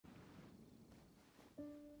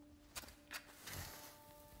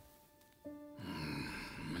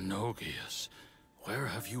Menogias, where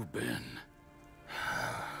have you been?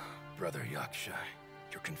 Brother Yaksha,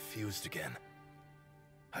 you're confused again.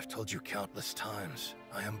 I've told you countless times,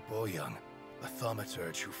 I am Boyoung, a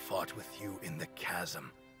thaumaturge who fought with you in the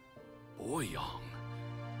chasm. Boyoung?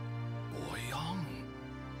 Boyoung?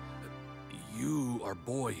 You are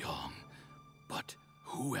Boyoung, but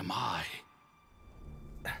who am I?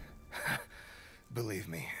 Believe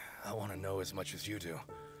me, I want to know as much as you do.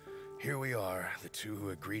 Here we are, the two who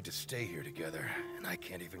agreed to stay here together, and I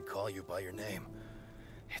can't even call you by your name.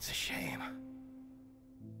 It's a shame.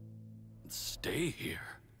 Stay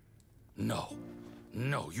here? No.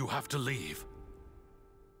 No, you have to leave.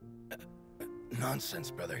 Nonsense,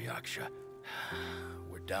 Brother Yaksha.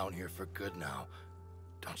 We're down here for good now.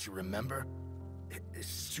 Don't you remember?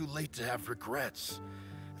 It's too late to have regrets.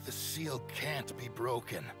 The seal can't be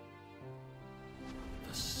broken.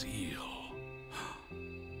 The seal.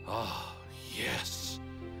 Ah, yes.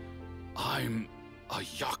 I'm a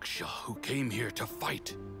Yaksha who came here to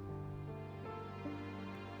fight.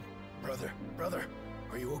 Brother,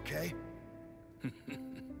 are you okay?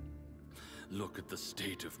 Look at the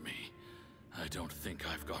state of me. I don't think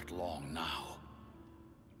I've got long now.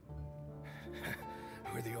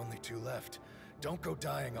 We're the only two left. Don't go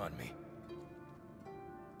dying on me.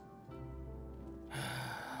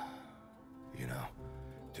 You know,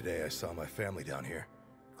 today I saw my family down here.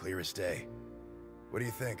 Clear as day. What do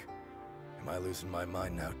you think? Am I losing my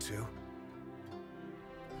mind now too?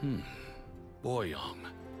 Boyoung,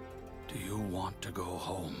 do you want to go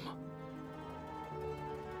home?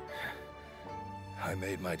 I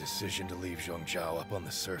made my decision to leave Zhongzhou up on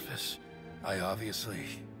the surface. I obviously...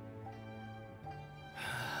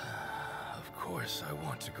 Of course I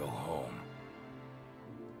want to go home.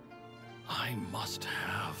 I must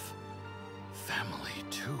have family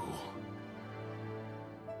too.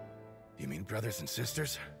 You mean brothers and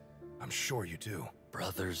sisters? I'm sure you do.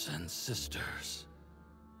 Brothers and sisters.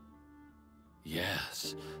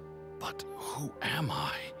 Yes, but who am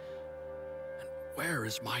I? And where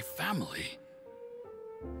is my family?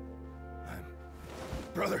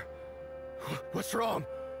 Brother, what's wrong?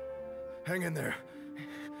 Hang in there.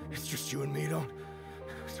 It's just you and me, don't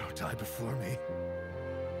die before me.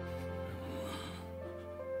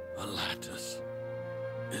 Alatus,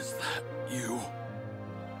 is that you?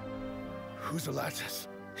 Who's Alatus?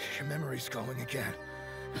 Your memory's going again.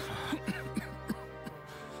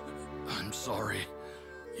 I'm sorry.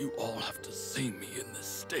 You all have to see me in this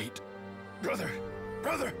state. Brother!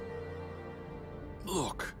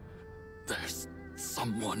 Look, there's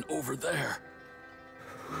someone over there.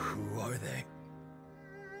 Who are they?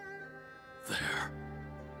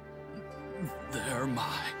 They're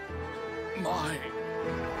my... I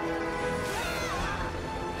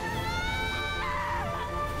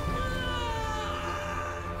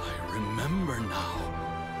remember now.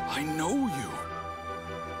 I know you.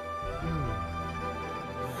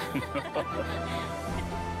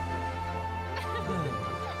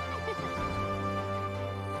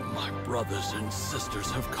 My brothers and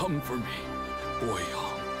sisters have come for me,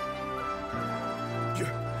 Boyoung.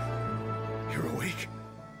 You're awake?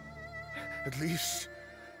 At least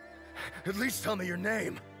tell me your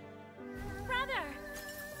name.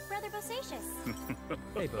 Brother Bosacius.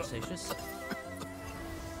 Hey, Bosacius.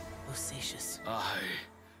 Bosacius.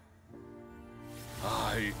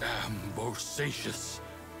 I am Bosacius,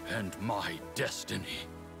 and my destiny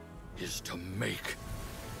is to make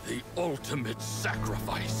the ultimate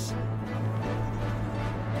sacrifice.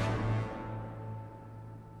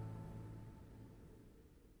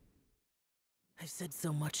 I've said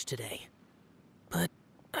so much today, but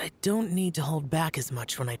I don't need to hold back as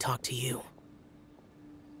much when I talk to you.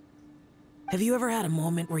 Have you ever had a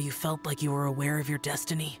moment where you felt like you were aware of your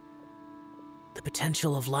destiny? The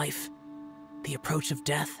potential of life? The approach of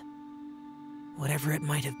death? Whatever it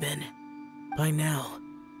might have been. By now,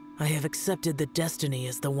 I have accepted that destiny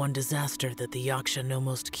is the one disaster that the Yaksha know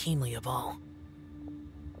most keenly of all.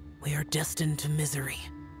 We are destined to misery.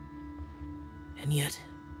 And yet,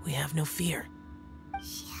 we have no fear.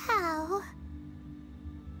 XIAO.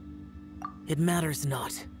 It matters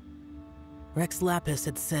not. Rex Lapis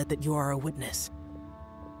had said that you are a witness.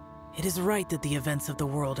 It is right that the events of the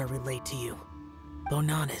world are relayed to you.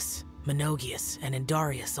 Bonanis, Menogias, and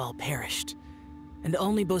Indarius all perished, and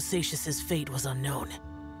only Bosacius's fate was unknown.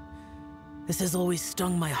 This has always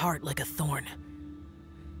stung my heart like a thorn.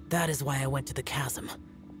 That is why I went to the chasm,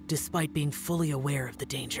 despite being fully aware of the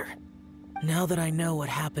danger. Now that I know what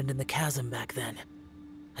happened in the chasm back then,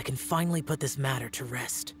 I can finally put this matter to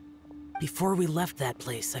rest. Before we left that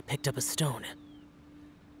place, I picked up a stone.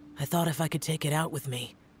 I thought if I could take it out with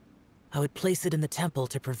me, I would place it in the temple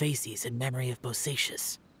to Pervases in memory of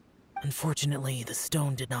Bosacius. Unfortunately, the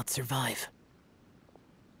stone did not survive.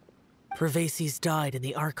 Pervases died in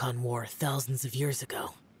the Archon War thousands of years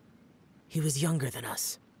ago. He was younger than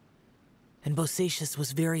us, and Bosacius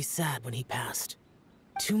was very sad when he passed.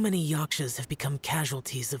 Too many Yakshas have become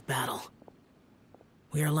casualties of battle.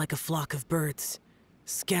 We are like a flock of birds,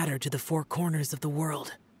 scattered to the four corners of the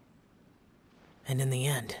world. And in the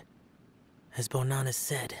end, as Bonanis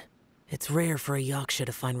said, it's rare for a Yaksha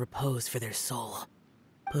to find repose for their soul.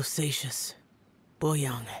 Bosacius,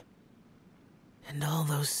 Boyang, and all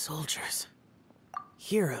those soldiers.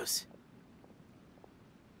 Heroes.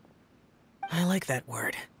 I like that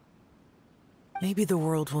word. Maybe the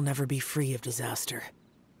world will never be free of disaster.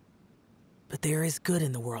 But there is good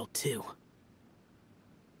in the world, too.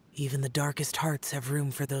 Even the darkest hearts have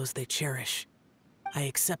room for those they cherish. I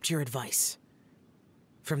accept your advice.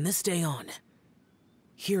 From this day on,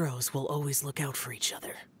 heroes will always look out for each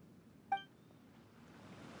other.